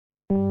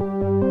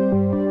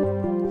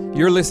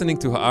You're listening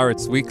to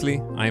Haaretz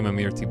Weekly. I'm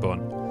Amir Tibon.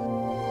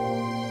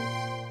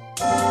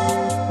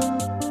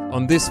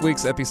 On this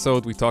week's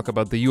episode, we talk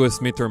about the US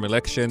midterm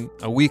election.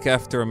 A week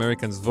after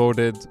Americans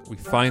voted, we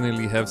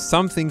finally have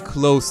something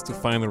close to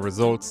final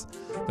results.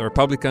 The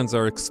Republicans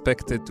are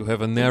expected to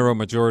have a narrow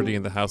majority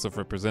in the House of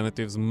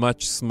Representatives,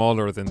 much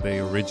smaller than they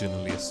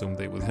originally assumed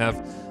they would have.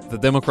 The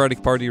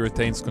Democratic Party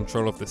retains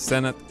control of the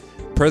Senate.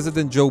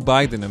 President Joe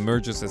Biden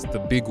emerges as the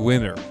big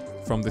winner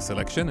from this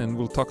election, and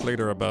we'll talk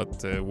later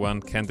about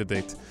one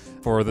candidate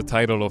for the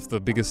title of the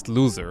biggest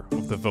loser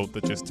of the vote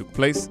that just took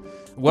place.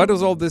 What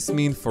does all this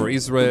mean for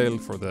Israel,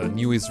 for the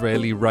new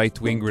Israeli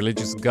right-wing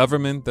religious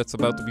government that's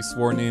about to be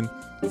sworn in,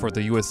 for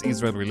the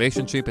US-Israel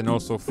relationship, and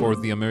also for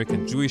the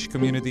American Jewish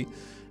community?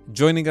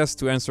 Joining us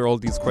to answer all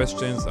these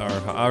questions are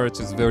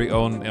Haaretz's very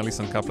own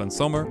Elison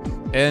Kaplan-Sommer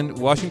and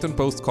Washington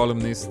Post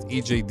columnist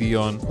E.J.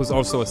 Dionne, who's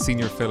also a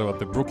senior fellow at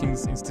the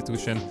Brookings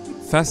Institution.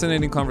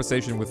 Fascinating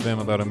conversation with them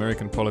about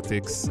American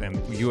politics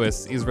and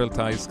US-Israel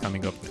ties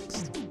coming up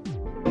next.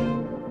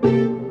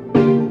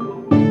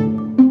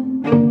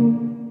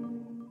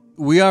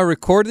 We are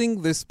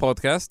recording this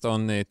podcast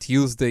on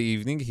Tuesday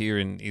evening here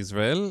in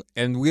Israel,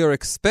 and we are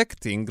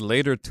expecting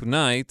later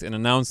tonight an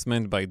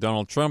announcement by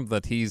Donald Trump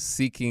that he is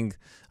seeking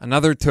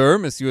another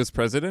term as U.S.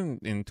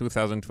 president in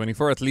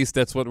 2024. At least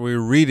that's what we're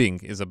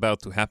reading is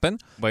about to happen.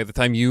 By the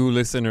time you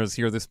listeners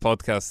hear this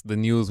podcast, the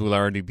news will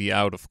already be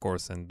out, of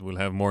course, and we'll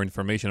have more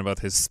information about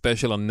his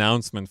special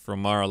announcement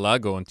from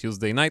Mar-a-Lago on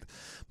Tuesday night.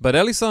 But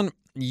Elison,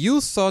 you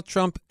saw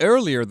Trump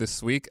earlier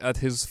this week at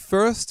his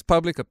first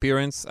public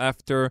appearance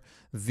after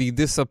the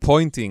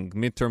disappointing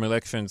midterm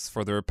elections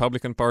for the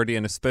Republican Party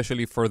and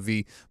especially for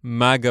the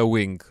MAGA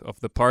wing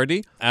of the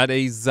party at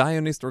a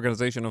Zionist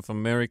Organization of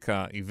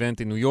America event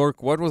in New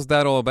York. What was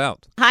that all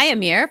about? Hi,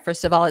 Amir.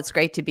 First of all, it's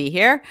great to be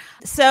here.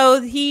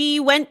 So he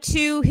went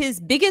to his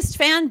biggest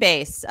fan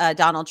base,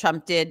 Donald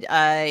Trump did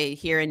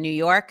here in New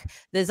York.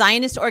 The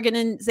Zionist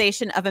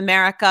Organization of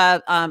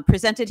America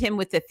presented him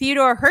with the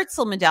Theodore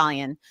Herzl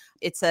Medallion.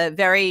 It's a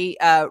very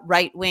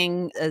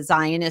right-wing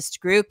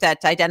Zionist group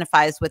that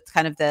identifies with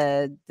kind of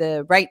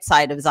the right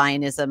side of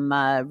Zionism,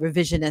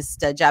 revisionist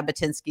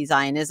Jabotinsky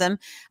Zionism.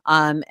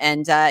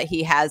 And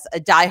he has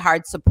a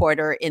diehard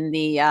supporter in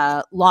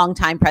the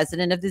longtime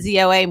president of the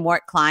ZOA,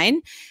 Mort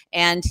Klein.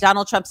 And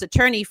Donald Trump's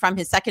attorney from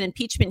his second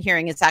impeachment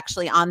hearing is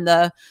actually on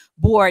the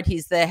board.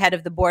 He's the head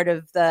of the board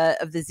of the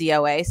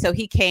ZOA. So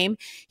he came.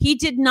 He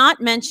did not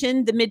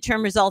mention the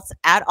midterm results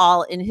at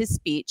all in his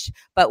speech.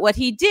 But what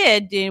he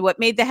did, what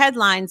made the headlines,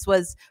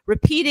 was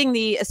repeating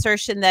the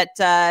assertion that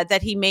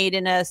that he made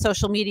in a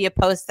social media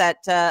post that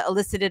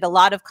elicited a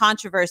lot of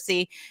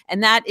controversy,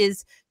 and that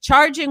is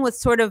charging with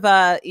sort of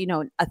a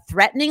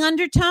threatening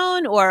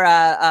undertone or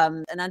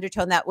an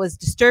undertone that was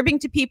disturbing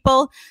to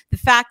people. The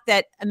fact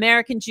that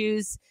American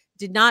Jews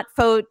did not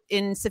vote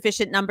in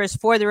sufficient numbers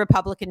for the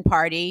Republican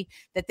Party,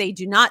 that they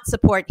do not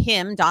support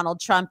him,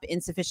 Donald Trump,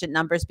 in sufficient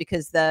numbers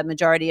because the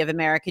majority of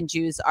American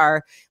Jews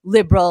are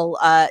liberal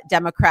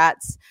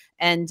Democrats.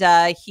 And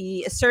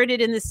he asserted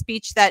in this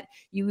speech that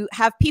you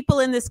have people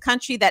in this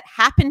country that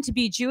happen to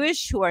be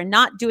Jewish who are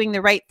not doing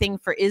the right thing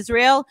for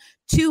Israel.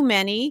 Too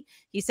many.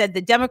 He said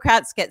the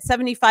Democrats get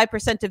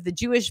 75% of the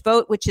Jewish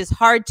vote, which is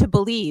hard to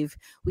believe.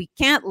 We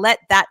can't let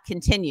that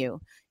continue.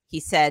 He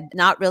said,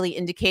 not really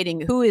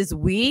indicating who is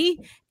we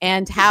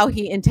and how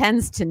he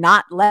intends to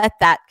not let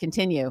that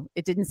continue.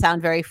 It didn't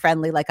sound very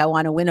friendly, like I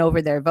want to win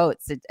over their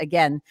votes. It,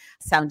 again,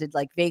 sounded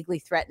like vaguely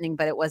threatening,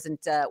 but it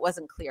wasn't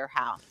clear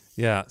how.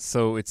 Yeah,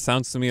 so it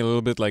sounds to me a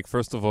little bit like,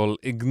 first of all,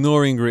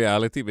 ignoring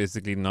reality,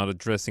 basically not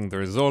addressing the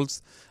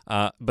results.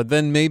 But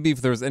then maybe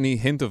if there's any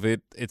hint of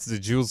it, it's the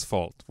Jews'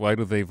 fault. Why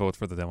do they vote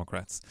for the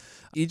Democrats?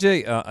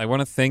 EJ, I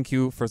want to thank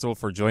you, first of all,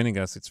 for joining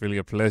us. It's really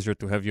a pleasure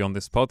to have you on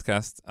this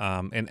podcast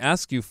and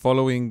ask you,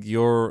 following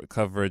your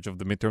coverage of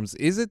the midterms,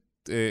 is it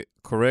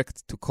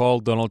correct to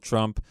call Donald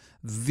Trump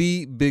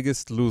the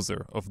biggest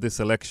loser of this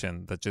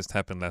election that just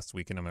happened last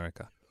week in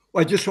America?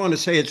 Well, I just want to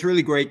say it's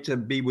really great to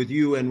be with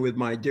you and with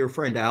my dear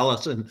friend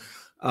Allison,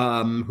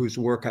 whose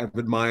work I've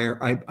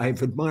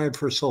admired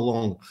for so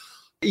long.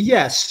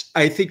 Yes,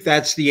 I think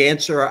that's the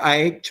answer.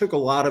 I took a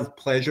lot of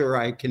pleasure,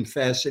 I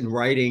confess, in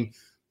writing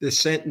this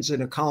sentence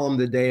in a column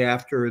the day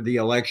after the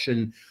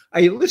election.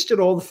 I listed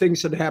all the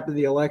things that happened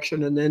in the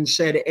election and then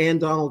said, and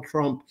Donald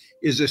Trump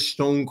is a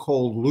stone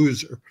cold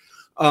loser.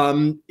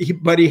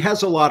 But he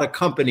has a lot of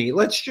company.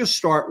 Let's just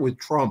start with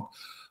Trump.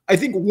 I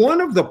think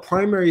one of the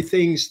primary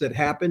things that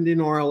happened in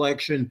our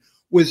election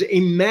was a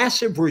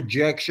massive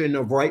rejection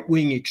of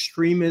right-wing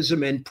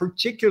extremism and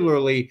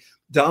particularly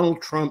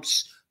Donald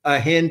Trump's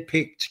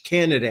handpicked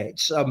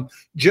candidates.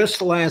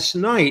 Just last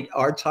night,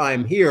 our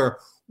time here,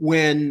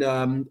 when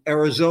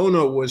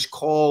Arizona was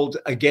called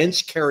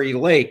against Kari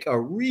Lake, a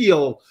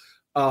real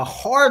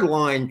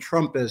hardline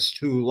Trumpist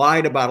who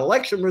lied about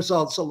election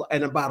results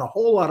and about a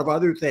whole lot of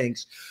other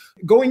things.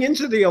 Going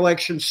into the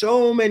election,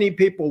 so many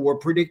people were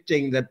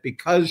predicting that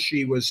because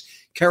she was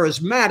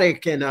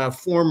charismatic and a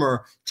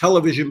former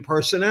television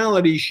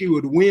personality, she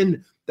would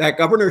win that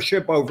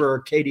governorship over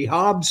Katie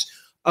Hobbs.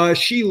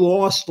 She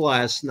lost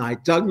last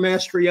night. Doug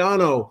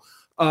Mastriano,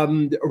 a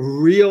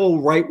real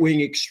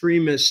right-wing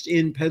extremist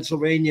in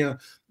Pennsylvania,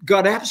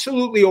 got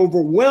absolutely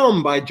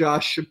overwhelmed by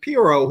Josh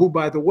Shapiro, who,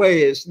 by the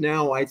way, is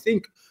now, I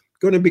think,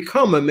 going to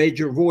become a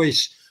major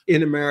voice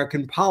in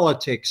American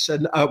politics.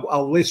 And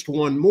I'll list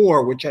one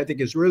more, which I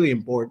think is really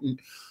important,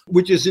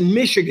 which is in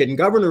Michigan.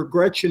 Governor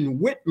Gretchen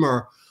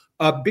Whitmer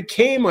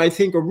became, I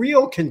think, a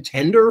real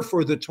contender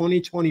for the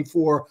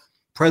 2024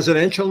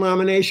 presidential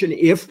nomination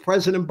if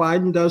President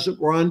Biden doesn't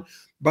run,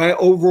 by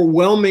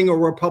overwhelming a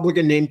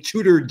Republican named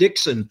Tudor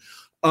Dixon.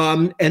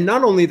 And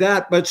not only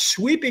that, but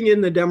sweeping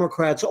in the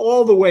Democrats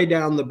all the way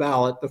down the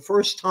ballot, the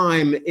first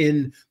time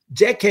in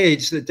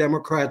decades that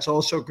Democrats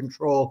also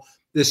control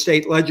the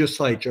state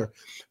legislature.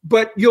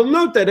 But you'll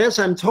note that as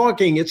I'm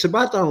talking, it's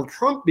about Donald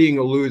Trump being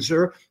a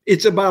loser.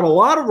 It's about a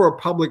lot of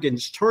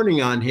Republicans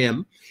turning on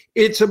him.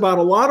 It's about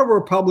a lot of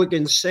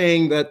Republicans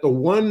saying that the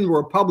one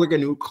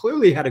Republican who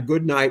clearly had a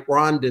good night,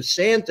 Ron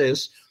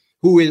DeSantis,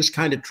 who is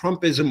kind of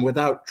Trumpism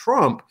without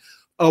Trump,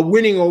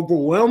 winning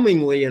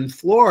overwhelmingly in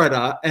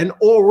Florida. And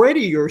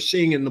already you're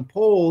seeing in the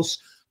polls,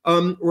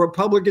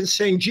 Republicans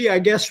saying, gee, I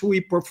guess we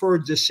prefer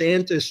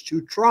DeSantis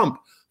to Trump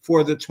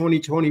for the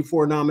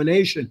 2024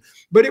 nomination.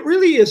 But it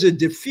really is a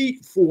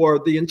defeat for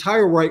the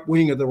entire right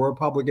wing of the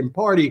Republican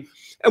Party.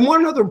 And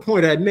one other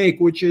point I'd make,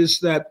 which is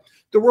that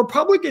the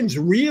Republicans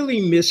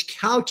really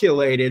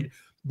miscalculated,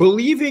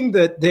 believing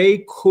that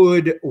they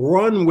could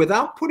run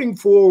without putting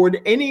forward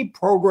any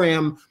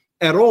program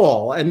at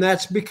all. And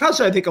that's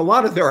because I think a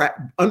lot of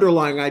their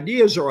underlying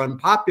ideas are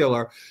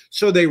unpopular.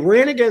 So they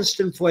ran against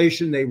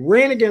inflation, they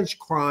ran against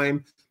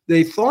crime.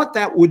 They thought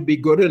that would be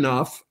good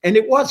enough, and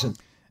it wasn't.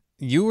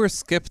 You were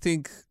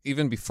skeptic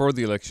even before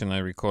the election, I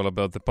recall,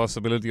 about the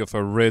possibility of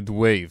a red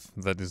wave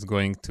that is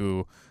going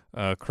to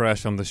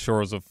crash on the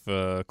shores of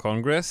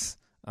Congress.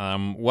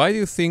 Why do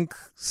you think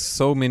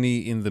so many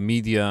in the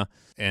media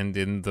and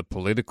in the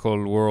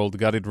political world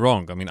got it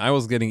wrong? I mean, I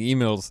was getting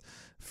emails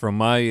from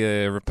my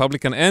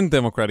Republican and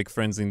Democratic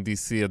friends in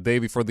D.C. a day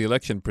before the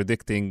election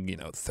predicting,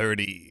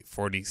 30,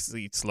 40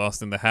 seats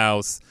lost in the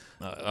House,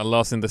 a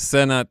loss in the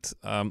Senate.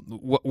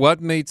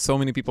 What made so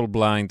many people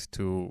blind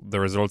to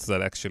the results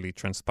that actually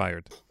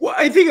transpired? Well,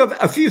 I think of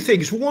a few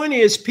things. One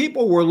is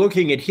people were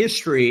looking at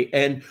history,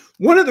 and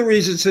one of the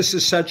reasons this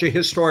is such a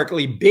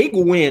historically big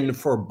win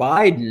for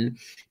Biden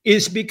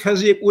is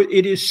because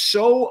it is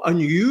so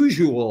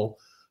unusual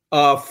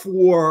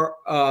for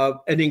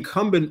an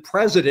incumbent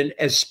president,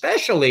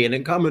 especially an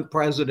incumbent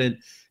president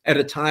at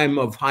a time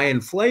of high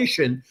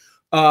inflation,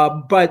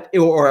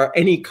 or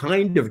any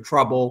kind of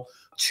trouble,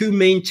 to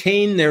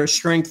maintain their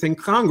strength in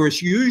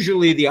Congress.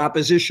 Usually the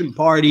opposition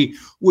party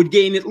would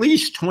gain at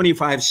least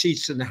 25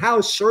 seats in the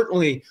House.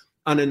 Certainly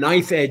on a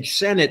knife-edge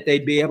Senate,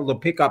 they'd be able to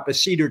pick up a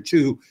seat or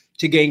two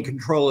to gain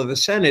control of the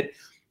Senate.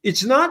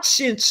 It's not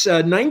since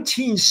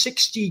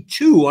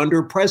 1962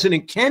 under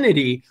President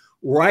Kennedy,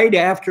 right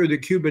after the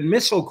Cuban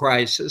Missile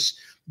Crisis,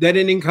 that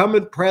an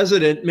incumbent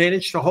president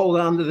managed to hold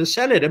on to the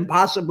Senate and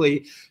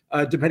possibly,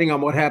 depending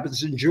on what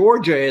happens in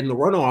Georgia in the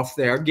runoff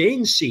there,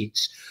 gain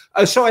seats.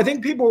 So I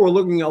think people were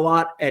looking a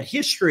lot at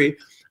history.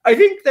 I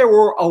think there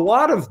were a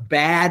lot of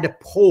bad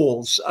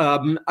polls.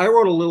 I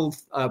wrote a little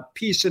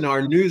piece in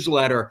our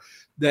newsletter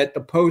that the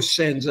Post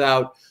sends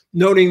out,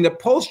 noting that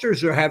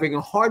pollsters are having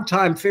a hard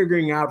time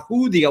figuring out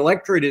who the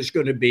electorate is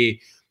going to be,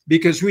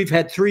 because we've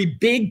had three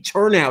big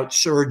turnout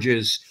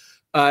surges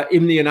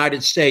in the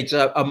United States,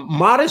 a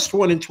modest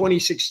one in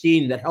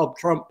 2016 that helped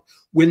Trump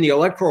win the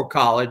Electoral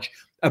College,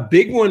 a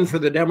big one for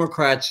the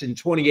Democrats in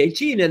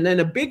 2018, and then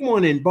a big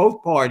one in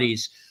both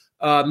parties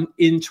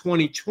in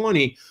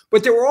 2020.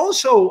 But there were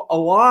also a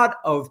lot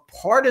of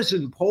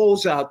partisan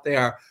polls out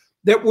there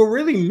that were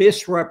really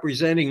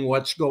misrepresenting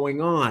what's going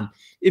on.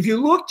 If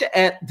you looked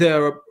at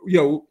the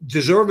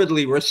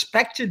deservedly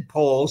respected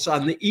polls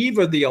on the eve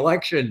of the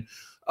election,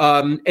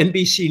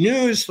 NBC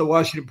News, the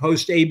Washington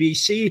Post,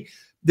 ABC,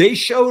 they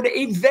showed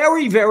a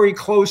very, very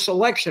close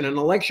election, an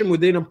election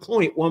within a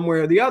point, one way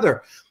or the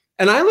other.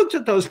 And I looked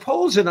at those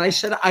polls and I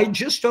said, I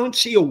just don't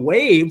see a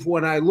wave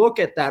when I look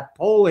at that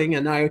polling.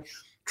 And I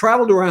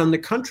traveled around the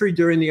country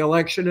during the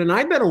election, and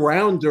I've been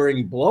around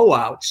during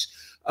blowouts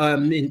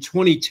in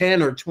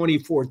 2010 or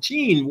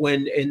 2014,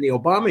 when in the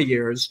Obama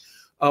years,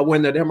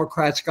 when the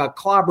Democrats got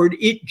clobbered.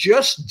 It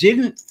just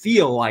didn't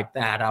feel like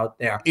that out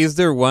there. Is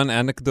there one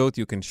anecdote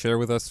you can share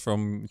with us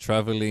from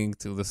traveling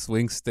to the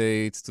swing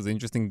states, to the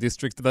interesting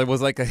districts, that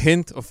was like a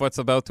hint of what's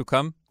about to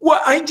come?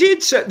 Well, I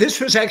did. This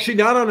was actually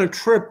not on a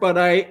trip, but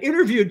I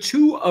interviewed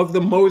two of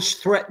the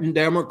most threatened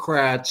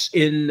Democrats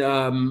in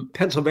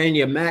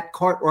Pennsylvania, Matt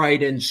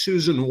Cartwright and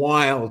Susan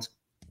Wild.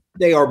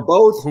 They are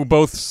both... Who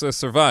both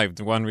survived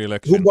one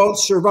re-election. Who both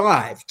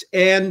survived.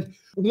 And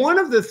one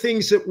of the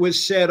things that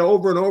was said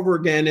over and over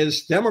again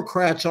is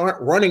Democrats aren't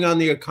running on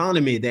the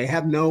economy. They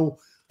have no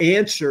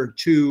answer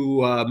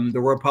to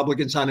the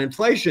Republicans on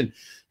inflation.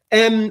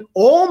 And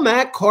all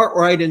Matt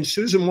Cartwright and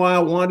Susan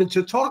Wild wanted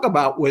to talk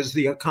about was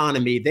the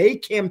economy. They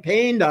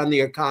campaigned on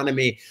the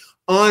economy,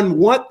 on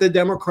what the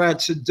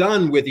Democrats had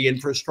done with the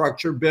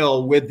infrastructure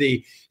bill, with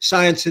the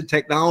science and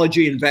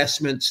technology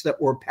investments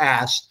that were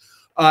passed,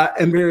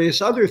 and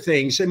various other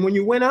things. And when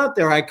you went out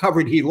there,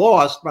 he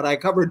lost, but I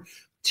covered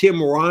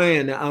Tim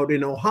Ryan out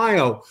in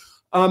Ohio.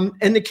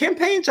 And the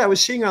campaigns I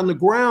was seeing on the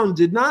ground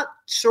did not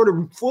sort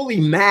of fully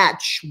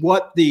match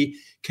what the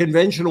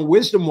conventional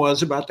wisdom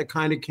was about the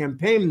kind of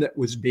campaign that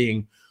was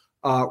being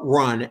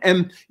run.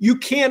 And you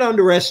can't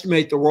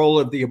underestimate the role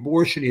of the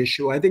abortion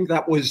issue. I think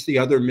that was the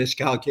other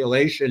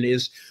miscalculation,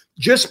 is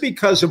just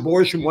because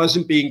abortion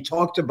wasn't being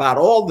talked about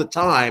all the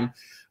time,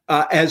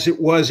 as it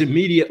was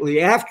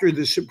immediately after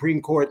the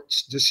Supreme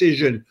Court's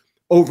decision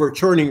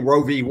overturning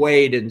Roe v.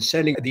 Wade and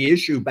sending the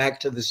issue back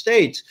to the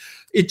states,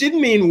 it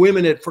didn't mean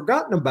women had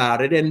forgotten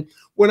about it. And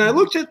when I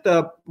looked at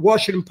the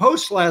Washington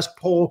Post last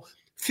poll,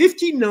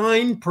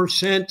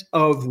 59%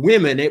 of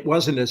women, it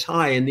wasn't as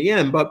high in the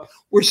end, but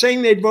were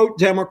saying they'd vote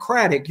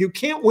Democratic. You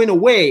can't win a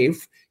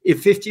wave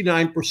if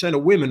 59%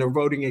 of women are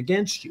voting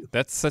against you.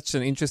 That's such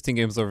an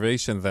interesting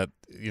observation, that,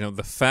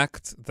 the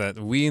fact that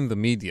we in the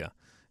media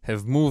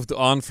have moved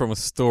on from a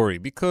story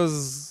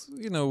because,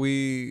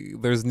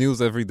 there's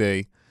news every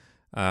day.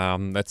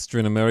 That's true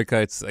in America.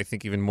 It's, I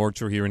think, even more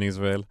true here in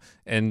Israel.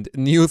 And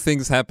new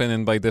things happen,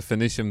 and by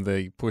definition,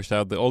 they push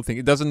out the old thing.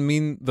 It doesn't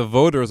mean the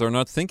voters are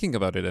not thinking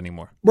about it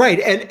anymore. Right.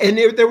 And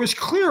there was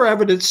clear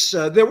evidence.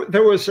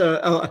 There was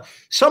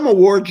some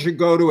award should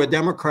go to a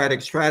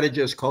Democratic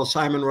strategist called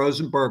Simon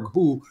Rosenberg,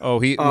 who...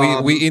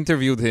 we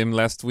interviewed him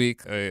last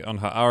week on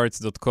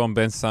haaretz.com.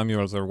 Ben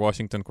Samuels, our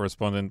Washington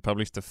correspondent,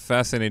 published a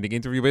fascinating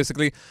interview.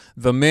 Basically,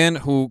 the man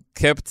who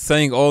kept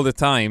saying all the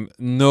time,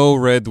 no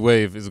red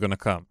wave is going to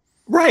come.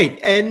 Right.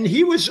 And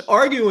he was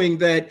arguing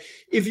that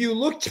if you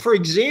looked, for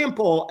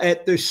example,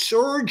 at the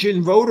surge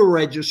in voter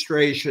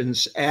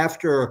registrations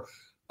after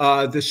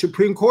the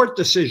Supreme Court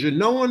decision,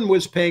 no one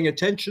was paying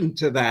attention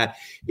to that.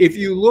 If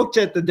you looked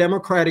at the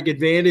Democratic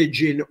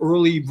advantage in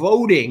early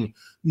voting,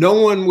 no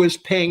one was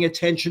paying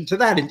attention to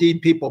that.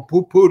 Indeed, people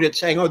poo-pooed it,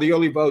 saying, the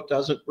early vote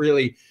doesn't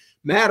really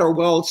matter.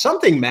 Well,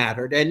 something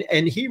mattered.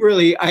 And he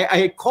really,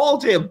 I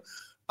called him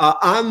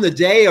on the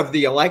day of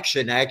the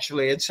election,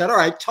 actually, and said, all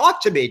right,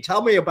 talk to me.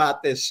 Tell me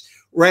about this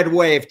red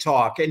wave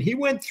talk. And he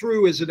went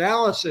through his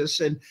analysis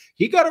and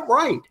he got it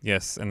right.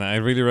 Yes, and I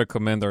really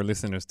recommend our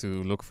listeners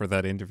to look for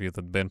that interview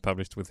that Ben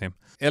published with him.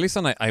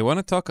 Ellison, I want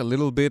to talk a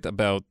little bit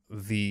about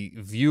the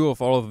view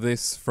of all of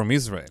this from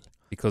Israel,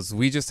 because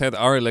we just had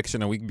our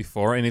election a week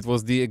before, and it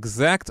was the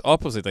exact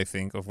opposite, I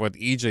think, of what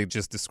EJ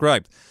just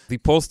described. The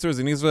pollsters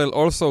in Israel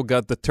also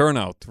got the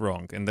turnout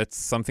wrong, and that's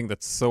something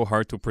that's so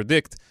hard to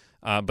predict.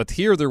 But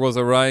here there was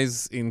a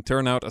rise in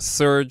turnout, a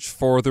surge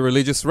for the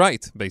religious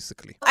right,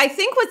 basically. I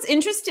think what's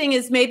interesting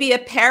is maybe a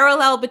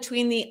parallel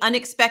between the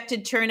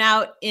unexpected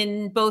turnout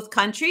in both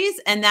countries,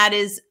 and that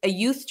is a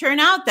youth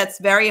turnout that's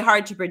very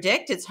hard to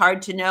predict. It's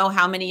hard to know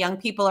how many young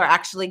people are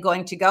actually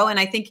going to go. And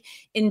I think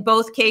in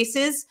both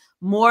cases,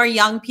 more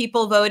young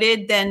people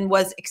voted than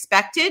was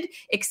expected,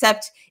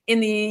 except in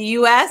the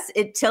US,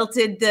 it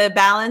tilted the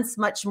balance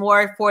much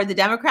more for the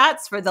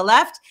Democrats, for the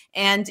left.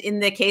 And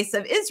in the case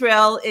of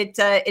Israel, it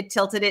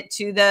tilted it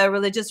to the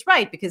religious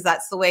right, because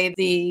that's the way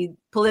the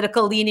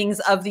political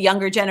leanings of the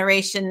younger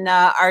generation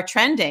are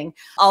trending.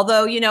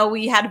 Although,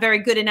 we had a very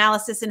good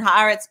analysis in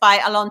Haaretz by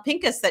Alon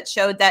Pincus that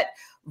showed that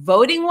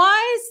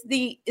voting-wise,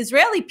 the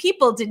Israeli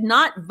people did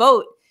not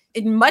vote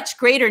in much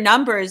greater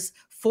numbers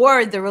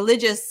for the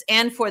religious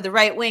and for the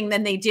right wing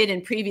than they did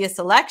in previous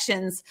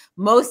elections.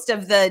 Most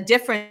of the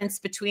difference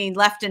between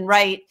left and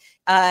right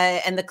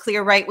and the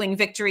clear right-wing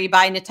victory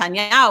by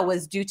Netanyahu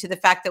was due to the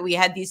fact that we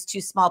had these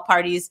two small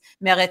parties,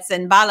 Meretz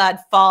and Balad,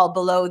 fall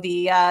below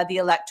the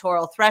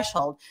electoral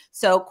threshold.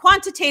 So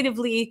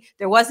quantitatively,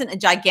 there wasn't a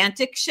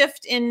gigantic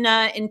shift in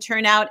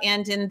turnout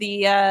and in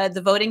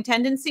the voting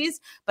tendencies.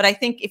 But I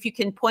think if you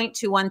can point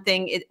to one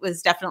thing, it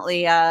was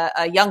definitely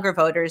younger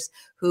voters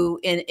who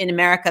in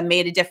America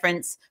made a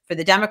difference for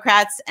the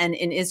Democrats, and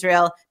in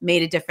Israel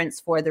made a difference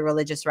for the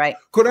religious right.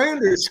 Could I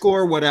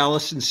underscore what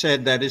Allison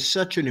said? That is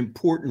such an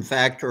important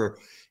factor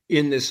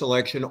in this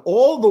election.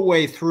 All the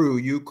way through,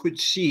 you could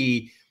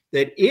see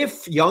that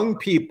if young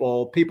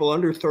people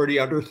under 30,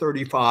 under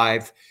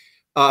 35,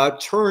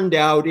 turned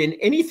out in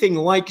anything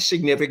like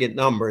significant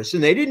numbers,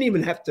 and they didn't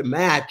even have to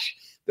match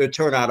the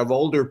turnout of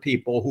older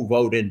people who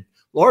vote in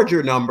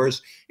larger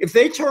numbers. If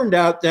they turned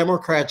out,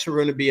 Democrats are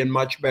going to be in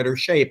much better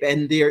shape.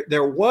 And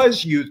there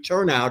was youth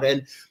turnout,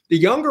 and the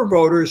younger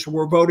voters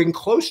were voting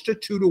close to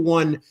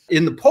 2-1.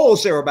 In the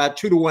polls, they were about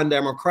 2-1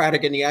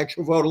 Democratic, and the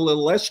actual vote a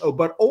little less so,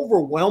 but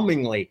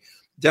overwhelmingly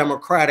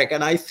Democratic.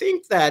 And I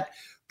think that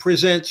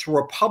presents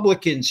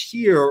Republicans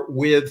here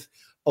with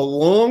a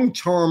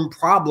long-term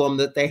problem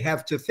that they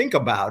have to think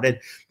about. And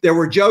there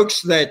were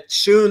jokes that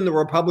soon the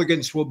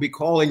Republicans will be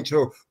calling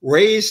to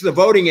raise the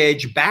voting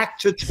age back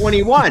to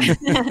 21,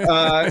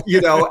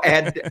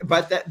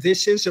 but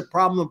this is a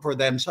problem for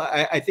them. So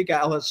I think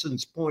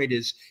Allison's point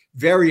is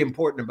very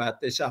important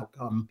about this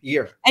outcome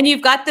here. And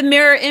you've got the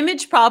mirror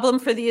image problem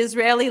for the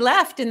Israeli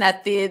left in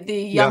that the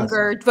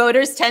younger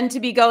voters tend to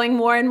be going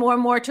more and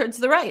more towards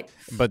the right.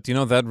 But,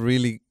 that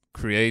really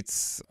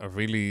creates a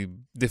really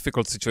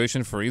difficult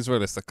situation for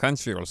Israel as a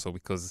country also,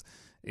 because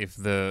if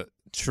the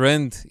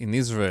trend in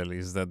Israel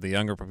is that the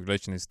younger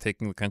population is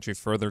taking the country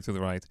further to the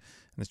right,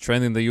 and the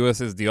trend in the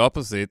US is the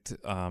opposite,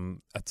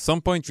 at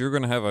some point you're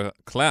going to have a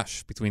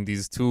clash between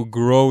these two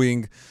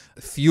growing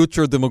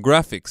future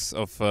demographics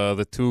of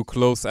the two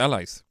close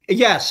allies.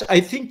 Yes,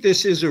 I think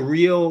this is a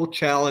real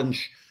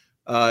challenge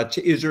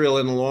to Israel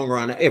in the long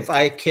run. If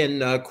I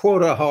can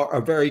quote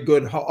a very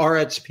good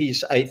Haaretz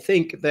piece, I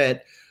think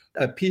that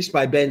a piece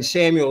by Ben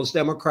Samuels,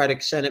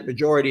 Democratic Senate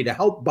Majority, to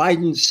help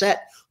Biden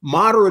set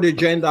moderate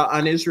agenda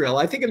on Israel.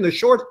 I think in the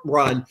short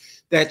run,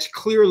 that's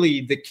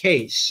clearly the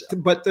case.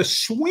 But the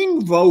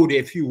swing vote,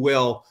 if you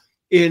will,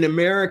 in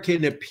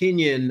American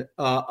opinion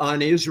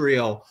on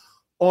Israel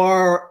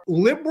are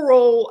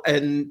liberal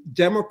and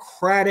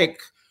democratic,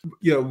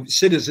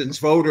 citizens,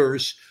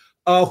 voters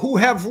who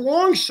have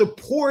long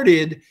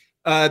supported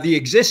the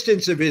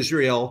existence of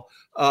Israel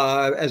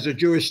as a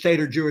Jewish state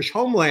or Jewish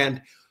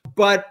homeland,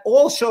 but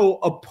also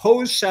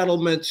opposed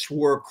settlements,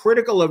 were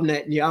critical of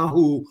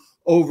Netanyahu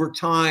over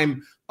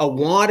time,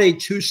 want a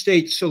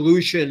two-state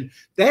solution.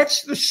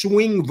 That's the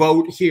swing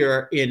vote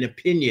here in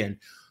opinion.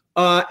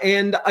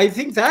 And I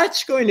think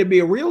that's going to be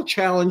a real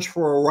challenge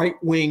for a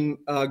right-wing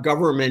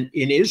government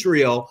in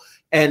Israel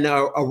and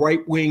a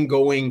right wing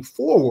going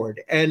forward.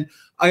 And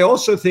I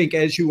also think,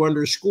 as you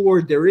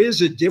underscored, there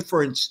is a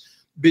difference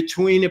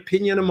between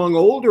opinion among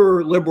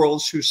older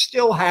liberals who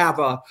still have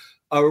a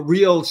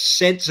real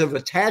sense of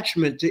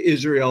attachment to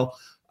Israel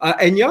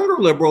and younger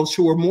liberals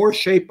who are more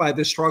shaped by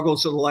the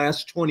struggles of the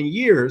last 20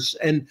 years.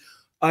 And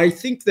I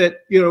think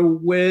that,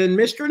 when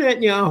Mr.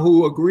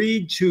 Netanyahu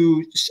agreed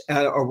to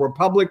a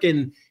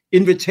Republican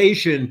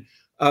invitation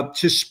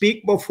to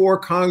speak before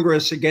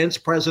Congress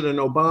against President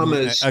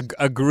Obama's...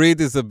 Agreed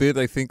is a bit,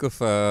 I think,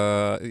 of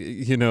a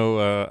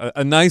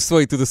nice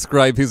way to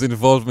describe his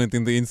involvement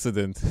in the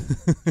incident.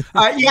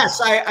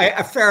 Yes,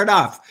 I fair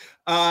enough.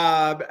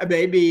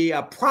 Maybe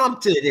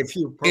prompted, if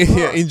you prefer.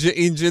 Yeah,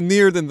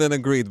 engineered and then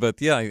agreed. But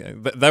yeah,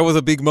 that was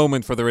a big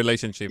moment for the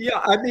relationship.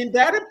 Yeah, I mean,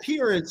 that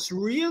appearance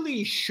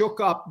really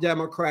shook up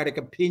Democratic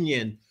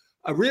opinion,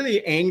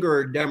 really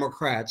angered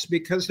Democrats,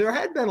 because there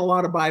had been a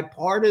lot of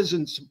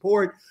bipartisan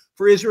support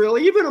for Israel,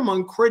 even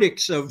among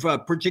critics of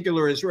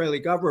particular Israeli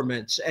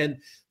governments. And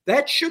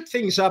that shook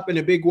things up in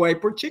a big way,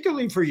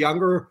 particularly for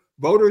younger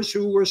voters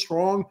who were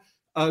strong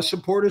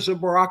supporters of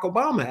Barack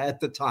Obama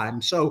at the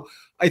time. So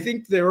I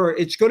think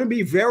it's going to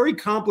be very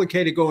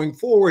complicated going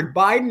forward.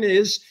 Biden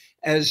is,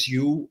 as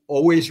you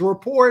always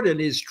report, and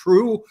is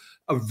true,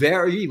 a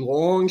very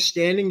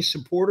long-standing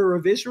supporter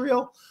of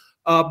Israel.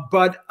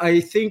 But I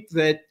think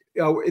that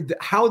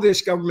how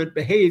this government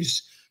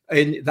behaves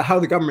and how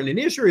the government in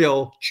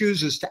Israel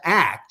chooses to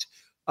act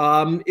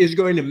is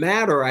going to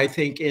matter, I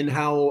think, in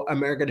how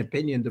American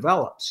opinion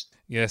develops.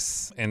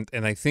 Yes, and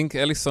I think,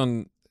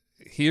 Ellison,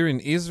 here in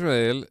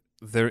Israel,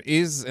 there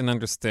is an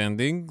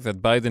understanding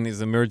that Biden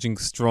is emerging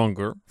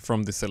stronger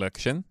from this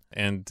election.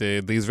 And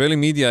the Israeli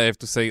media, I have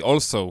to say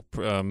also,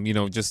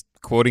 just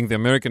quoting the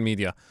American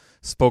media,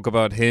 spoke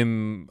about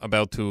him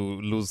about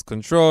to lose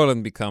control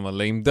and become a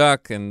lame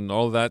duck and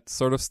all that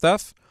sort of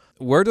stuff.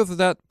 Where does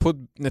that put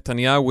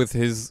Netanyahu with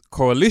his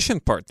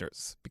coalition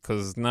partners?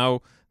 Because now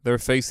they're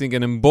facing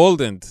an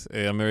emboldened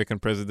American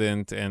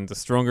president and a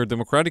stronger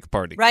Democratic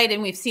Party. Right,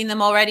 and we've seen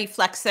them already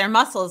flex their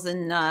muscles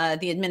in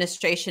the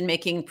administration,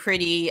 making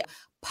pretty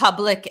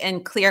public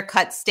and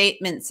clear-cut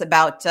statements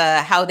about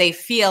how they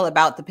feel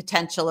about the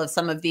potential of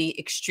some of the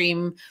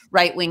extreme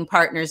right-wing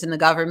partners in the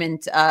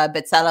government,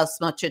 Bezalel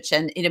Smotrich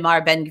and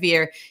Itamar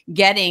Ben-Gvir,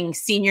 getting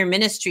senior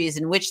ministries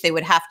in which they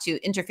would have to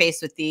interface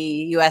with the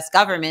U.S.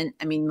 government.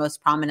 I mean,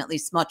 most prominently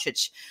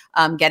Smotrich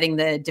getting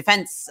the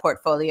defense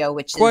portfolio,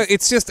 which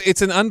is...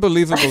 It's an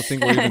unbelievable thing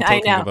we're even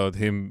talking about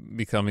him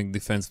becoming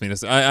defense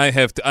minister. I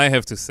have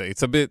to say,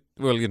 it's a bit,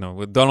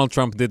 Donald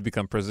Trump did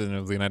become president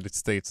of the United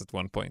States at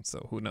one point,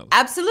 so who knows?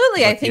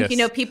 Absolutely. But I think,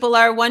 yes. People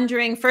are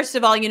wondering, first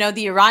of all,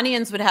 the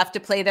Iranians would have to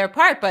play their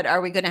part, but are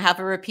we going to have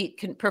a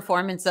repeat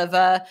performance of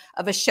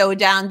a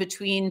showdown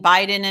between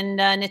Biden and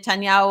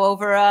Netanyahu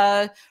over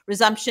a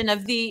resumption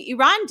of the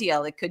Iran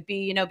deal? It could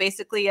be,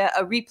 basically a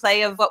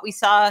replay of what we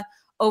saw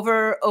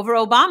over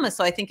Obama.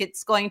 So I think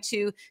it's going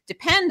to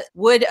depend.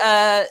 Would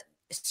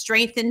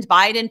strengthened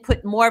Biden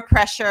put more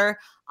pressure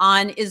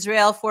on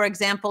Israel, for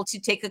example, to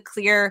take a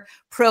clear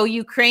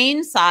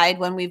pro-Ukraine side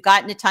when we've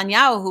got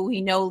Netanyahu, who we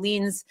know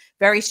leans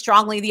very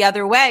strongly the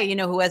other way,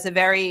 who has a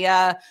very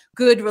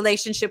good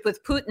relationship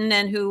with Putin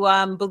and who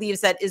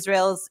believes that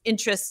Israel's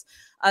interests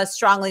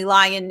strongly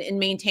lie in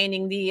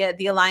maintaining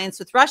the alliance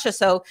with Russia.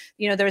 So,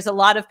 there's a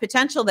lot of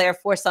potential there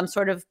for some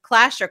sort of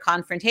clash or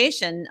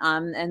confrontation.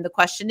 And the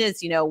question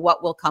is,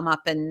 what will come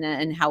up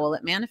and how will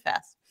it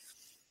manifest?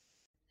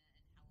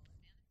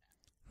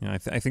 Yeah,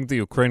 I think the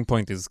Ukraine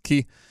point is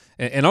key.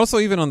 And also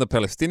even on the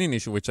Palestinian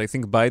issue, which I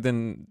think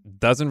Biden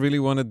doesn't really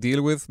want to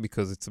deal with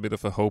because it's a bit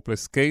of a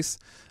hopeless case.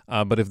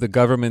 But if the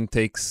government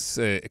takes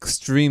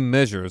extreme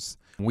measures,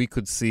 we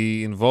could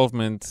see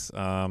involvement.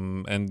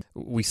 And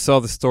we saw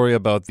the story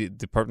about the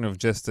Department of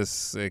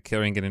Justice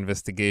carrying an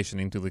investigation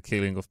into the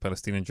killing of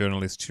Palestinian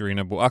journalist Shireen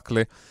Abu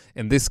Akleh.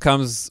 And this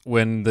comes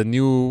when the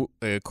new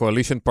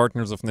coalition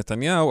partners of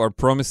Netanyahu are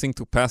promising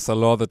to pass a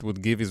law that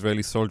would give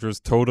Israeli soldiers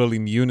total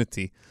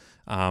immunity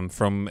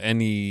from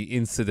any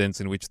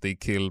incidents in which they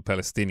kill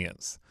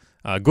Palestinians.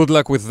 Good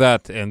luck with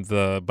that and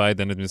the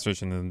Biden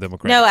administration and the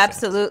Democrats. No,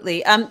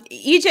 absolutely.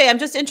 EJ, I'm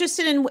just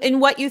interested in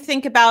what you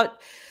think about,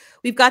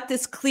 we've got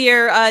this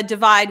clear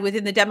divide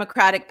within the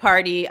Democratic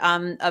Party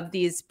of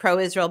these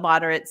pro-Israel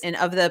moderates and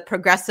of the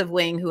progressive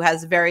wing who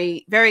has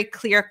very, very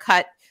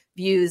clear-cut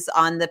views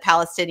on the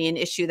Palestinian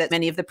issue, that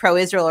many of the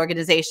pro-Israel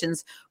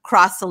organizations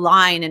cross the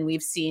line. And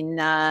we've seen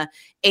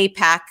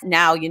AIPAC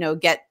now,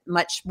 get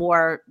much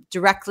more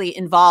directly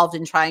involved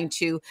in trying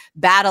to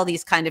battle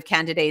these kind of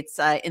candidates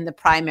in the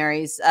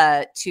primaries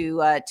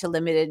to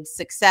limited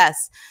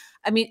success.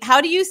 I mean,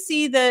 how do you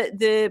see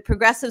the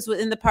progressives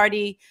within the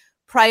party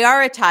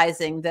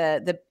prioritizing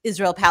the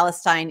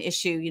Israel-Palestine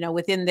issue,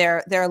 within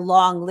their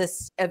long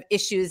list of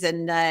issues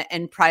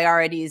and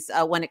priorities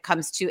when it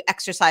comes to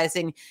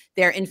exercising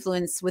their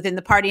influence within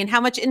the party? And how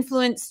much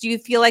influence do you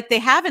feel like they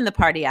have in the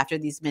party after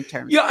these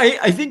midterms? Yeah,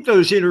 I think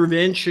those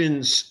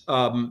interventions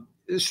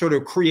sort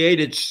of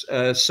created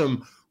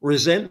some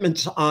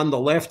resentments on the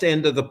left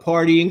end of the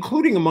party,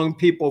 including among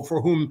people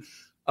for whom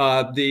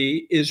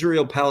the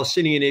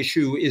Israel-Palestinian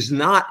issue is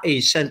not a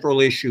central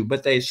issue,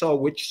 but they saw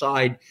which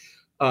side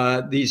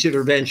these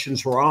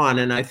interventions were on.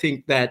 And I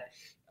think that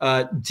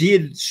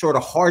did sort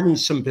of harden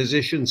some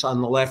positions on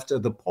the left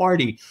of the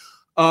party.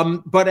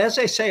 But as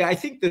I say, I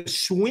think the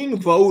swing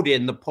vote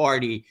in the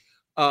party,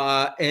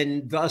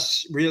 and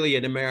thus really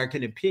an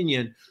American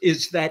opinion,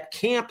 is that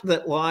camp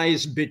that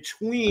lies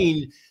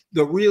between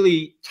the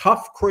really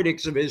tough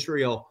critics of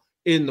Israel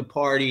in the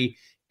party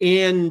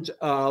and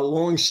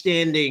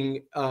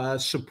longstanding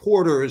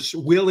supporters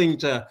willing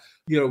to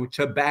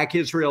back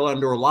Israel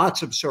under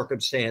lots of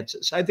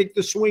circumstances. I think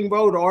the swing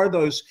vote are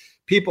those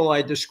people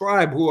I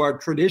described who are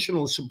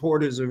traditional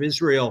supporters of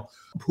Israel,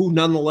 who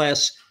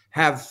nonetheless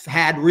have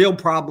had real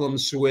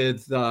problems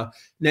with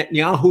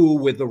Netanyahu,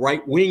 with the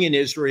right wing in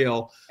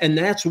Israel. And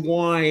that's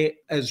why,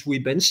 as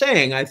we've been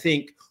saying, I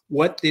think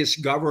what this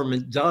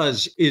government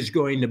does is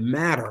going to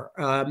matter.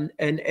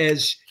 And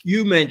as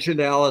you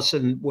mentioned,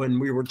 Allison, when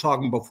we were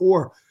talking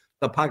before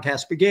the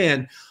podcast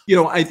began,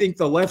 I think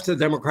the left of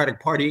the Democratic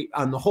Party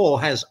on the whole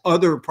has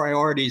other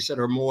priorities that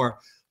are more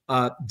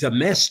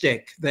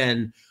domestic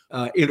than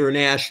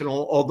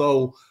international,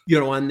 although,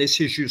 on this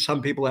issue,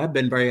 some people have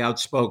been very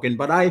outspoken.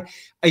 But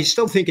I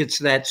still think it's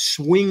that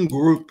swing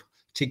group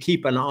to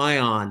keep an eye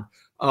on,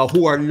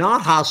 who are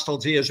not hostile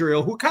to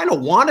Israel, who kind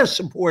of want to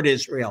support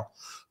Israel,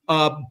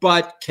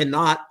 but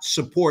cannot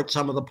support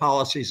some of the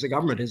policies the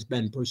government has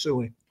been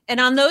pursuing. And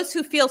on those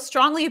who feel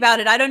strongly about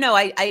it, I don't know.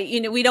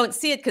 We don't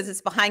see it because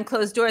it's behind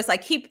closed doors. I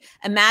keep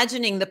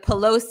imagining the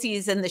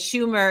Pelosi's and the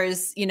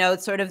Schumers,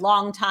 sort of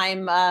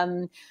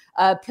longtime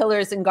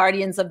pillars and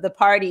guardians of the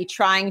party,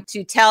 trying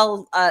to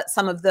tell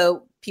some of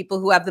the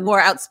people who have the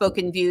more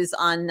outspoken views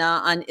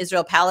on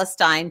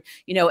Israel-Palestine,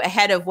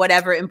 ahead of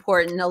whatever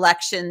important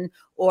election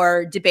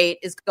or debate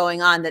is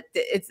going on, that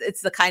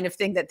it's the kind of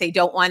thing that they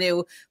don't want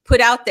to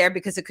put out there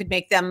because it could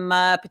make them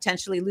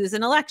potentially lose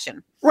an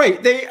election. Right.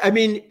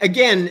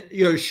 Again,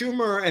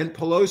 Schumer and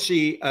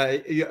Pelosi,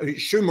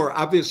 Schumer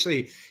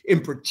obviously in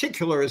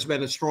particular has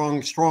been a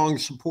strong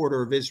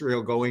supporter of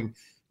Israel going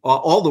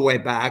all the way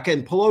back.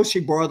 And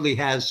Pelosi broadly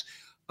has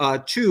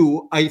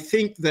too. I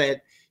think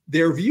that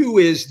their view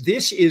is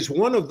this is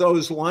one of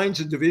those lines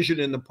of division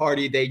in the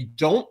party they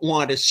don't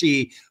want to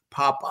see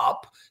pop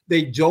up.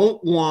 They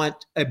don't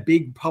want a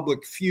big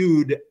public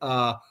feud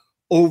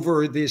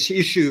over this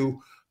issue.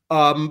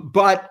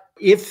 But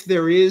if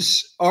there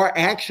are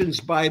actions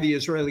by the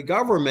Israeli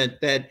government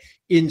that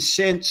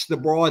incense the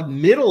broad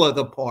middle of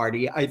the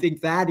party, I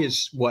think that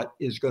is what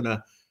is going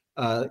to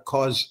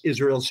cause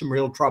Israel some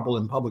real trouble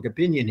in public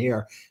opinion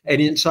here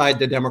and inside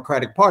the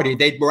Democratic Party.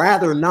 They'd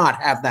rather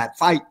not have that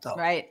fight, though.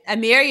 Right.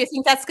 Amir, you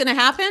think that's going to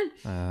happen?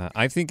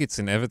 I think it's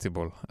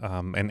inevitable.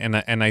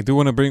 And I do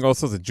want to bring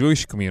also the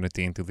Jewish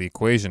community into the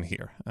equation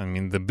here. I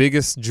mean, the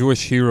biggest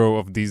Jewish hero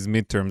of these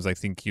midterms, I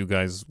think you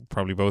guys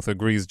probably both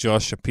agree, is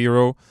Josh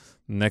Shapiro,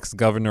 next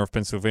governor of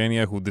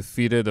Pennsylvania, who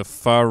defeated a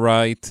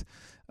far-right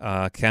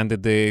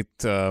candidate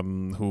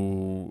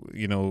who,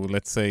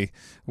 let's say,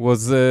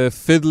 was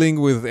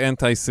fiddling with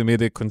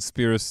anti-Semitic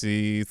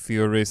conspiracy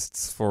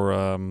theorists for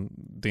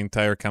the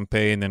entire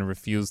campaign and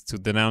refused to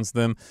denounce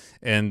them.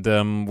 And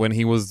when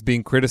he was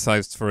being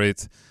criticized for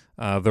it,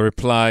 The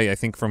reply, I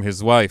think, from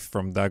his wife,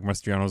 from Dag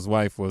Mastriano's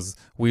wife, was,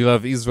 "We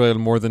love Israel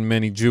more than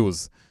many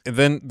Jews." And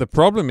then the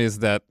problem is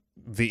that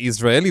the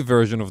Israeli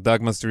version of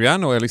Dag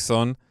Mastriano,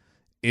 Ellison,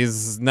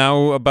 is now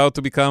about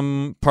to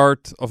become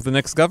part of the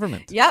next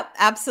government. Yep,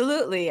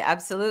 absolutely.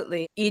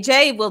 Absolutely.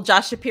 EJ, will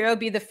Josh Shapiro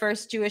be the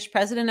first Jewish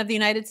president of the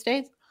United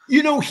States?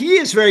 You know, he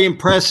is very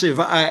impressive.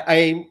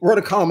 I wrote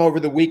a column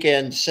over the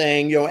weekend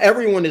saying, you know,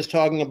 everyone is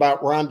talking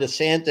about Ron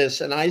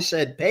DeSantis. And I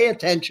said, pay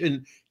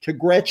attention to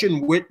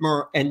Gretchen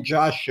Whitmer and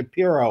Josh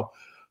Shapiro.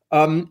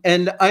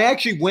 And I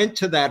actually went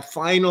to that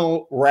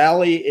final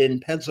rally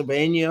in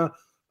Pennsylvania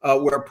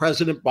where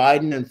President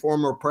Biden and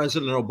former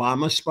President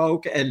Obama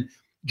spoke. And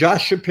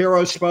Josh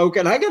Shapiro spoke.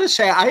 And I got to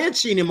say, I had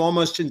seen him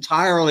almost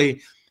entirely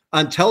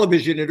on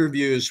television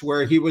interviews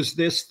where he was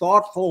this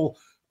thoughtful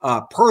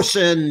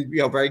person,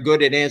 you know, very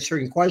good at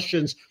answering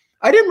questions.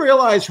 I didn't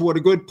realize what a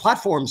good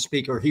platform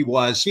speaker he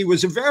was. He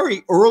was a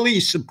very early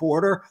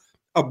supporter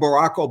of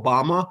Barack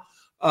Obama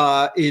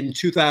in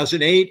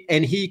 2008,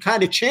 and he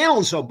kind of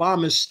channels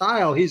Obama's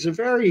style. He's a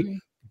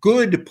very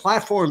good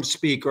platform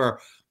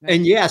speaker.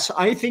 And yes,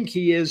 I think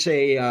he is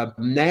a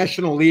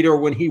national leader.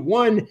 When he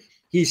won,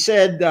 he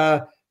said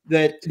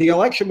that the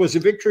election was a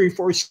victory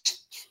for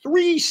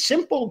three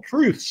simple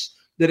truths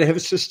that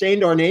have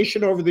sustained our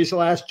nation over these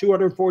last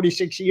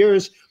 246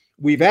 years.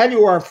 We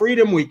value our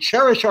freedom, we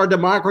cherish our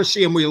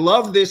democracy, and we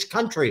love this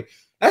country.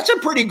 That's a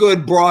pretty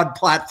good broad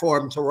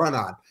platform to run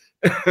on.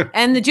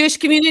 And the Jewish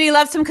community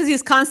loves him because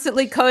he's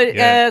constantly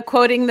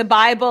quoting the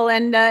Bible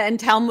and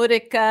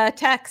Talmudic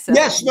texts.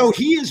 Yes, no,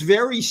 he is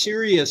very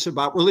serious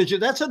about religion.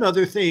 That's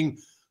another thing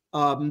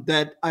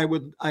that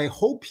I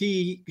hope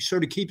he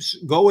sort of keeps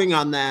going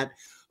on that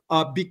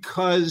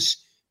because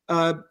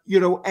you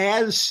know,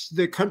 as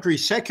the country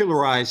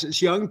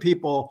secularizes, young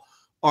people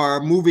are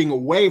moving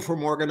away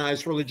from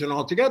organized religion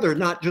altogether,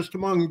 not just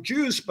among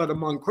Jews, but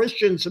among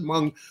Christians,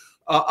 among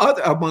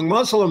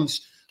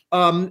Muslims.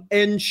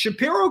 And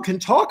Shapiro can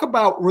talk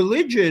about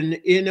religion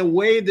in a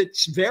way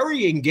that's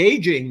very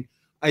engaging,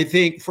 I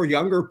think, for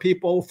younger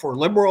people, for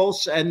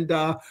liberals. And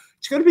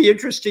it's going to be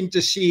interesting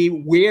to see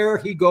where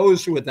he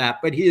goes with that.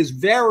 But he is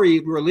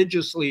very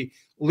religiously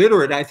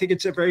literate. I think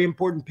it's a very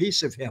important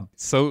piece of him.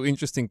 So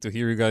interesting to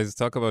hear you guys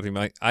talk about him.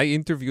 I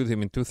interviewed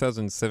him in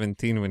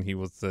 2017 when he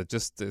was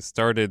just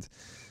started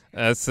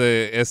as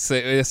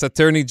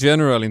Attorney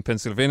General in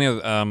Pennsylvania.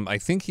 I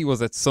think he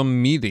was at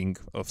some meeting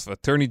of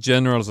Attorney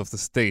Generals of the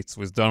states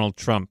with Donald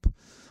Trump.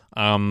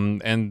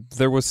 And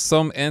there was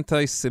some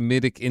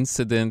anti-Semitic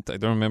incident. I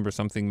don't remember,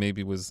 something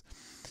maybe was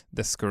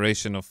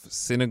desecration of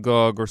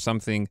synagogue or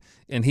something.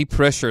 And he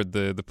pressured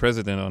the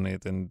president on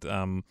it.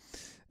 And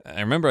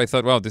I remember I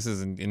thought, wow, this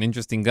is an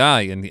interesting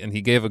guy. And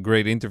he gave a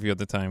great interview at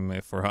the time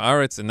for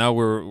Haaretz. And now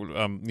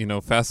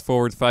we're, fast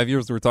forward 5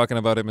 years, we're talking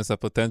about him as a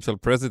potential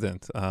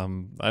president.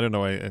 I don't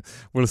know.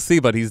 We'll see.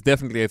 But he's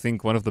definitely, I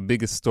think, one of the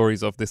biggest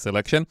stories of this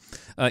election.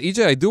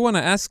 EJ, I do want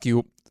to ask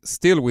you,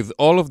 still with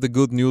all of the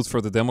good news for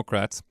the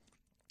Democrats,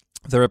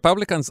 the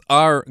Republicans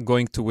are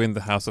going to win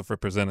the House of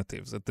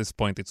Representatives. At this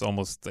point, it's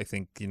almost, I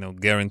think,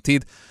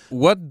 guaranteed.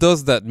 What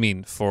does that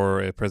mean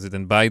for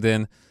President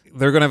Biden?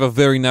 They're going to have a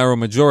very narrow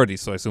majority,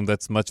 so I assume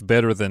that's much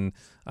better than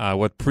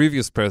what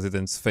previous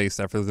presidents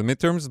faced after the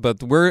midterms.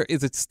 But where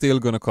is it still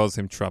going to cause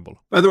him trouble?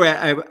 By the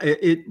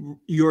way,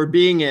 your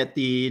being at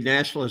the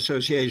National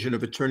Association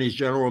of Attorneys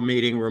General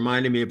meeting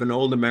reminded me of an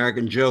old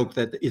American joke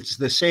that it's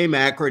the same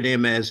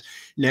acronym as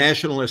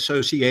National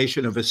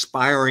Association of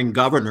Aspiring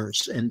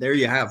Governors. And there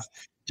you have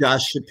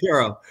Josh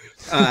Shapiro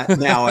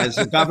now as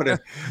a governor.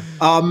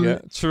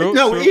 True.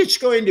 It's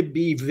going to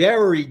be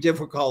very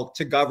difficult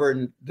to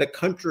govern the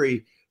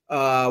country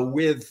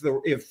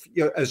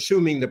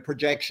assuming the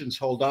projections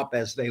hold up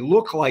as they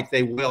look like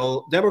they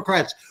will.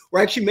 Democrats were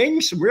actually making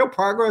some real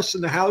progress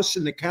in the House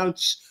in the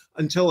counts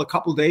until a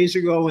couple days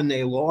ago, and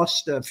they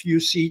lost a few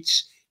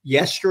seats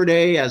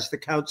yesterday as the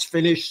counts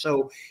finished.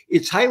 So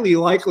it's highly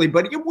likely,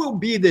 but it will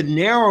be the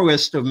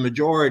narrowest of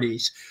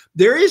majorities.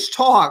 There is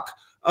talk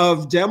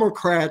of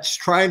Democrats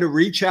trying to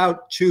reach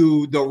out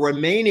to the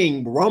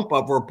remaining rump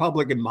of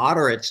Republican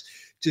moderates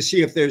to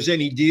see if there's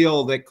any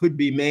deal that could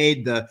be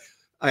made.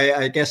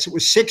 I guess it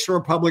was 6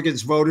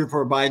 Republicans voted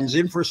for Biden's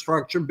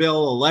infrastructure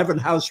bill. 11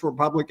 House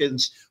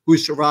Republicans who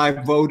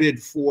survived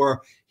voted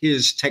for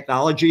his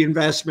technology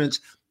investments.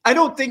 I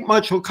don't think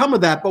much will come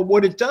of that, but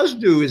what it does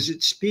do is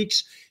it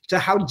speaks to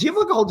how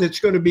difficult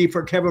it's going to be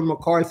for Kevin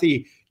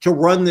McCarthy to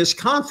run this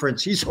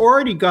conference. He's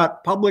already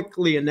got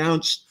publicly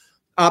announced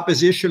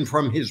opposition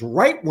from his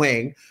right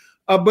wing,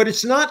 but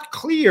it's not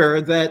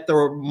clear that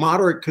the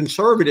moderate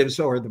conservatives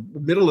or the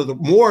middle of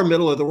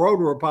the road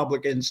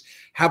Republicans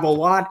have a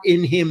lot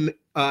in him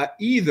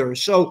either.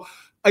 So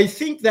I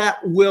think that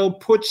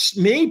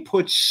may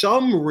put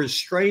some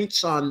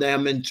restraints on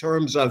them in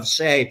terms of,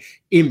 say,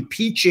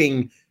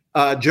 impeaching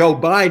Joe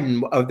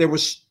Biden. There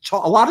was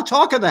a lot of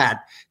talk of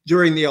that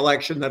during the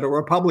election, that a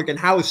Republican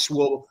House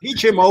will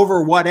impeach him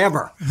over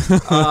whatever.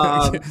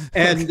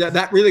 And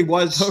that really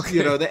was,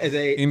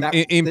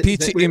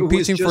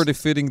 impeaching for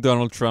defeating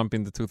Donald Trump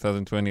in the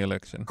 2020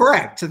 election.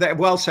 Correct.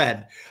 Well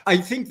said. I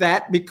think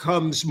that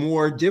becomes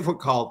more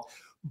difficult.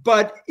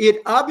 But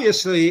it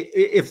obviously,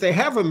 if they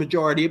have a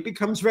majority, it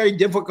becomes very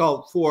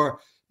difficult for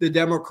the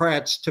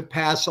Democrats to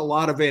pass a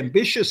lot of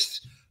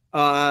ambitious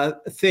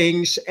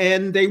things,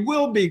 and they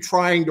will be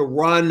trying to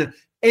run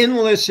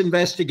endless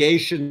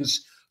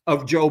investigations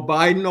of Joe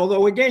Biden.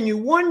 Although, again, you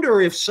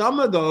wonder if some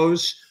of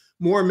those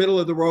more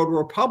middle-of-the-road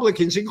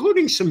Republicans,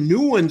 including some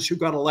new ones who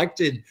got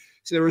elected,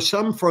 so there are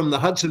some from the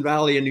Hudson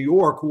Valley in New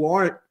York who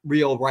aren't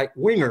real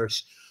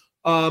right-wingers,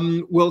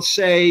 will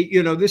say,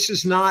 this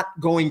is not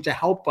going to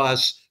help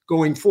us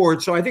going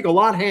forward. So I think a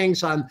lot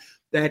hangs on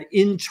that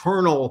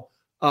internal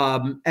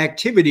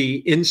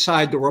activity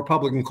inside the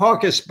Republican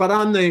caucus. But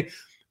on the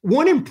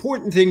one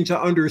important thing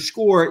to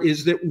underscore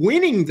is that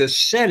winning the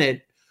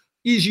Senate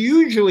is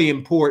usually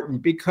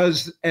important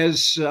because,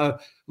 as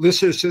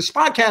listeners to this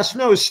podcast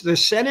know, the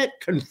Senate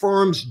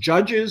confirms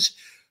judges.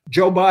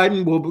 Joe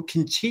Biden will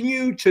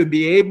continue to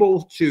be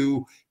able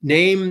to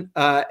name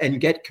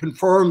and get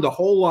confirmed a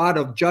whole lot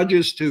of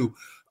judges to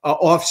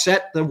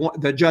offset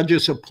the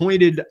judges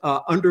appointed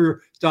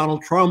under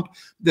Donald Trump.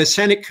 The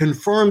Senate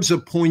confirms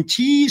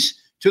appointees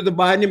to the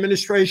Biden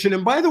administration.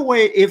 And by the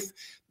way, if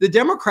the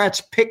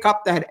Democrats pick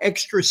up that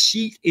extra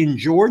seat in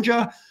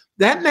Georgia,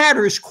 that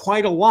matters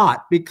quite a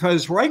lot,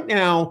 because right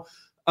now,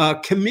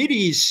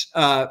 committees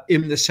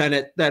in the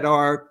Senate that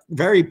are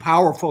very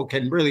powerful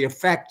can really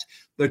affect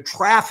the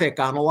traffic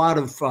on a lot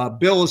of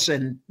bills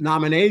and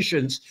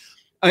nominations.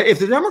 If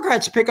the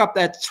Democrats pick up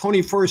that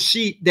 21st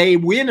seat, they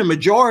win a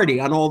majority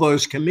on all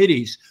those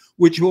committees,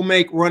 which will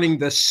make running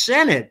the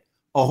Senate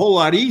a whole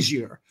lot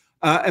easier.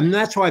 And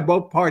that's why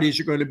both parties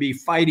are going to be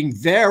fighting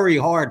very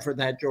hard for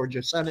that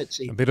Georgia Senate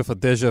seat. A bit of a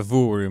deja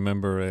vu.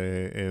 Remember,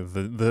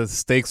 the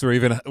stakes were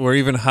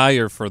even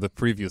higher for the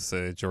previous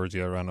Georgia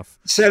runoff.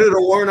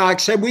 Senator Warnock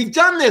said, "We've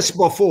done this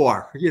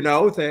before."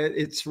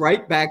 It's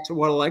right back to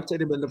what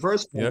elected him in the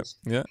first place.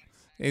 Yeah.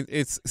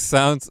 It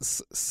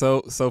sounds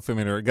so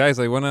familiar, guys.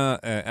 I want to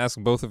ask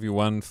both of you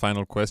one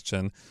final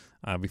question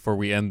before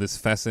we end this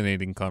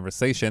fascinating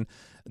conversation.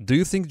 Do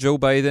you think Joe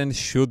Biden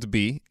should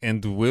be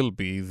and will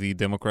be the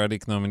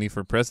Democratic nominee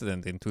for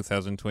president in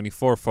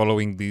 2024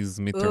 following these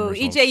midterm results?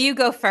 EJ, you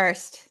go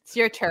first. It's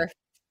your turf.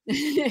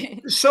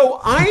 So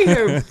I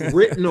have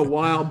written a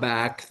while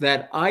back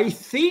that I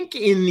think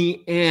in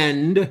the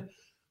end,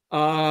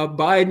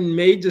 Biden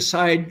may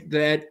decide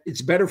that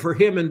it's better for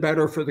him and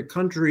better for the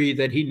country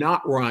that he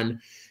not run.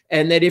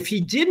 And that if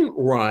he didn't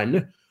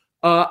run,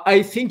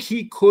 I think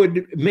he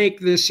could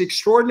make this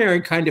extraordinary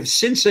kind of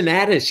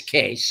Cincinnatus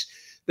case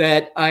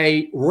that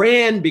I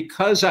ran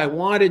because I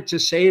wanted to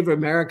save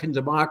American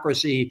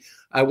democracy.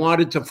 I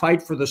wanted to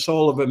fight for the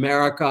soul of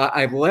America.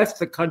 I've left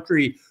the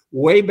country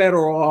way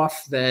better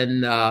off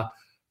than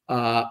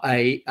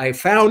I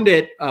found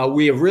it.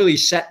 We have really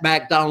set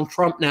back Donald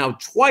Trump now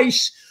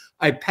twice.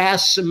 I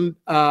passed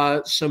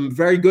some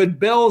very good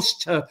bills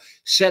to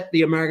set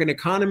the American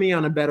economy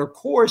on a better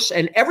course.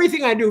 And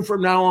everything I do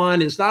from now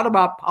on is not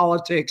about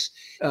politics.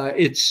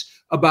 It's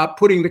about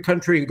putting the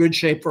country in good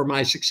shape for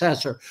my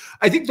successor.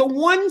 I think the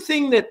one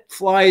thing that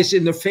flies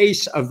in the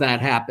face of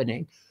that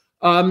happening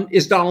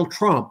is Donald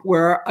Trump,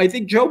 where I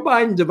think Joe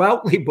Biden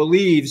devoutly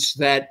believes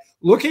that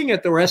looking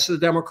at the rest of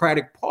the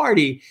Democratic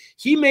Party,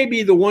 he may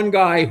be the one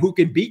guy who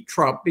can beat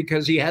Trump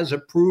because he has a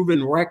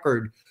proven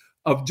record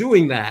of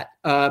doing that.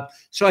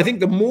 So I think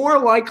the more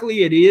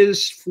likely it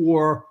is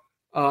for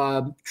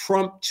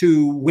Trump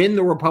to win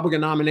the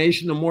Republican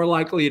nomination, the more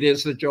likely it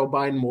is that Joe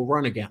Biden will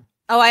run again.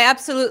 Oh, I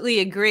absolutely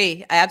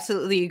agree. I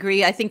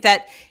think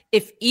that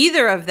if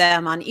either of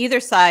them on either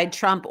side,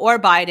 Trump or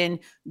Biden,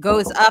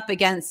 goes up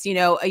against,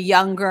 a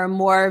younger,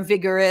 more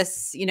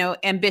vigorous,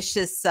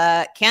 ambitious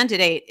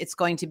candidate, it's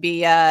going to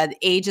be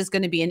age is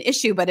going to be an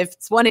issue. But if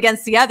it's one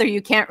against the other,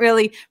 you can't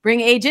really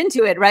bring age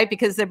into it, right?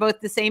 Because they're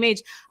both the same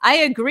age. I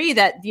agree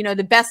that,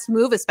 the best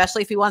move,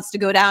 especially if he wants to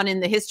go down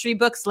in the history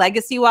books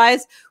legacy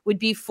wise, would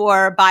be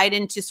for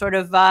Biden to sort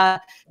of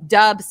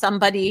dub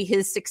somebody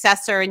his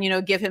successor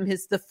and, give him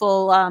his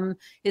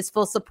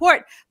full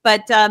support.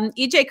 But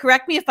EJ,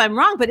 correct me if I'm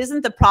wrong, but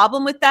isn't the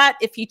problem with that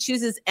if he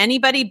chooses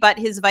anybody but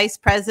his vice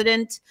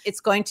president, it's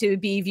going to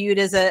be viewed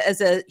as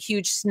a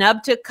huge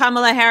snub to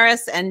Kamala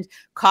Harris and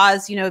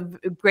cause,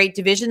 great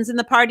divisions in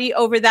the party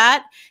over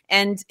that.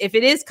 And if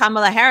it is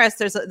Kamala Harris,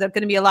 there's going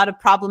to be a lot of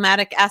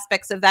problematic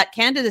aspects of that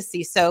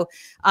candidacy. So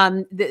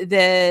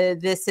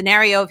the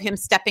scenario of him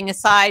stepping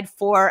aside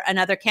for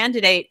another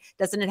candidate,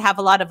 doesn't it have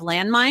a lot of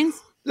landmines?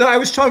 No, I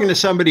was talking to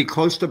somebody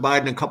close to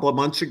Biden a couple of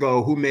months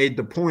ago who made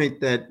the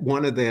point that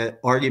one of the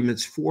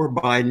arguments for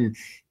Biden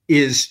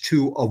is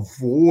to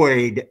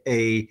avoid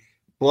a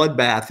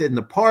bloodbath in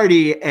the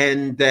party,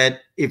 and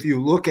that if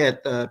you look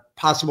at the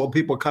possible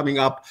people coming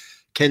up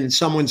can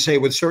someone say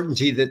with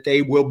certainty that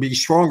they will be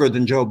stronger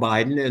than Joe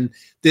Biden? And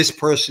this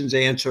person's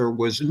answer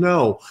was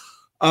no.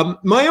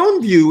 My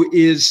own view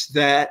is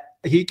that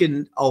he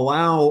can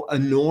allow a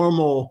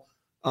normal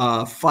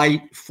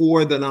fight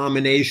for the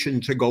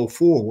nomination to go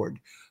forward.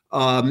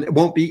 It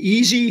won't be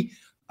easy.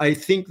 I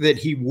think that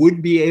he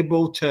would be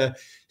able to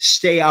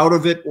stay out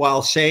of it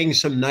while saying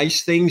some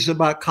nice things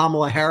about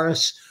Kamala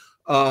Harris.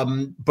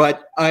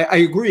 But I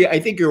agree. I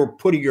think you're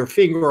putting your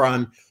finger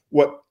on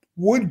what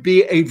would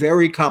be a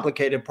very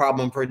complicated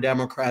problem for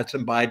Democrats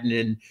and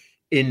Biden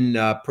in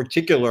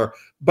particular.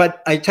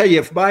 But I tell you,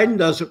 if Biden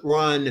doesn't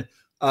run,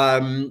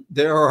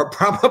 there are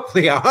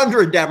probably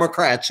 100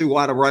 Democrats who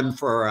want to run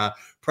for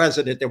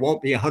president. There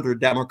won't be 100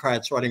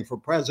 Democrats running for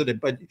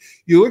president. But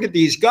you look at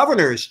these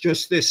governors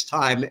just this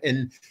time,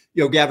 and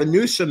Gavin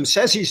Newsom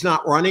says he's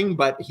not running,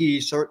 but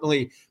he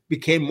certainly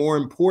became more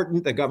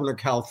important. The governor of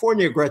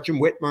California,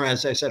 Gretchen Whitmer,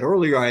 as I said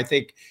earlier, I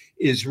think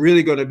is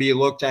really going to be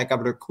looked at.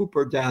 Governor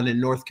Cooper down in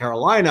North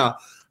Carolina.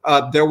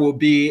 There will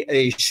be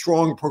a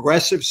strong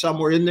progressive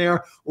somewhere in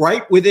there.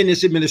 Right within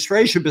his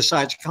administration,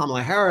 besides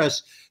Kamala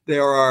Harris,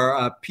 there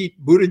are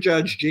Pete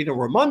Buttigieg, Gina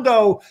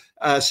Raimondo,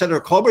 Senator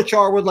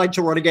Klobuchar would like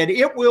to run again.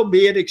 It will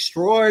be an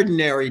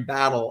extraordinary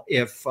battle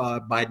if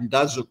Biden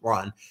doesn't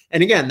run.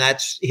 And again,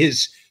 that's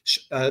his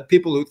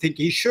people who think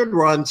he should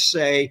run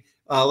say,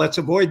 let's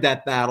avoid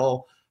that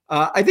battle.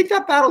 I think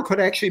that battle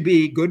could actually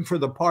be good for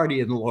the party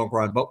in the long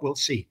run, but we'll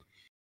see.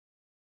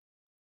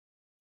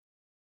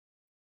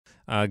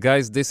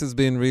 Guys, this has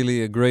been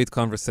really a great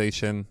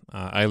conversation.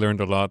 I learned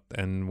a lot,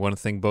 and want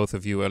to thank both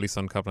of you,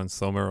 Ellison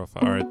Kaplan-Sommer of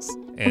Haaretz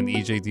and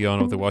E.J.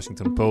 Dion of the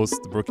Washington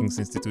Post, the Brookings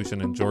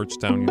Institution, and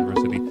Georgetown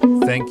University.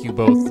 Thank you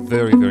both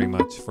very, very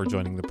much for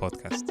joining the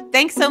podcast.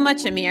 Thanks so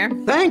much, Amir.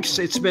 Thanks.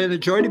 It's been a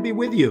joy to be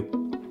with you.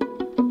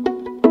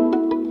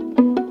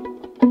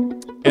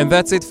 And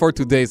that's it for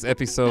today's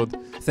episode.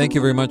 Thank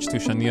you very much to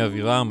Shani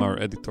Aviram, our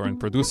editor and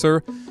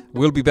producer.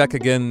 We'll be back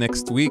again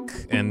next week.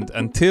 And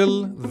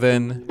until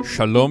then,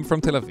 Shalom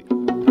from Tel Aviv.